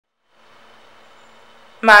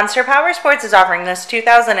Monster Powersports is offering this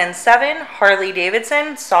 2007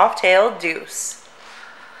 Harley-Davidson Softail Deuce.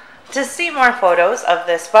 To see more photos of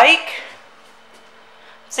this bike,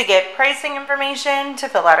 to get pricing information, to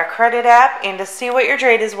fill out a credit app, and to see what your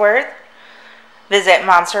trade is worth, visit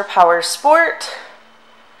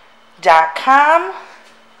monsterpowersport.com.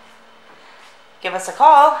 Give us a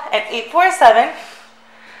call at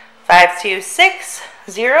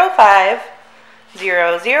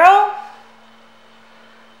 847-526-0500.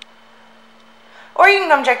 Or you can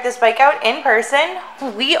come check this bike out in person.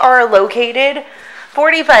 We are located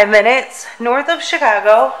 45 minutes north of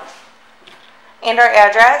Chicago, and our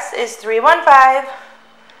address is 315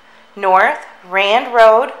 North Rand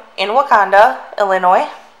Road in Wauconda, Illinois.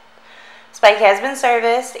 This bike has been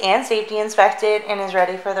serviced and safety inspected and is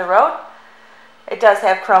ready for the road. It does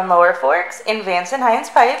have chrome lower forks and Vance & Hines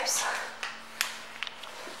pipes.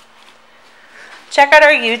 Check out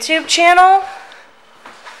our YouTube channel.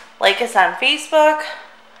 Like us on Facebook,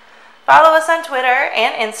 follow us on Twitter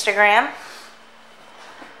and Instagram.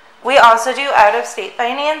 We also do out-of-state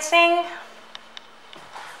financing,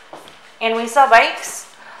 and we sell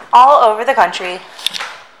bikes all over the country.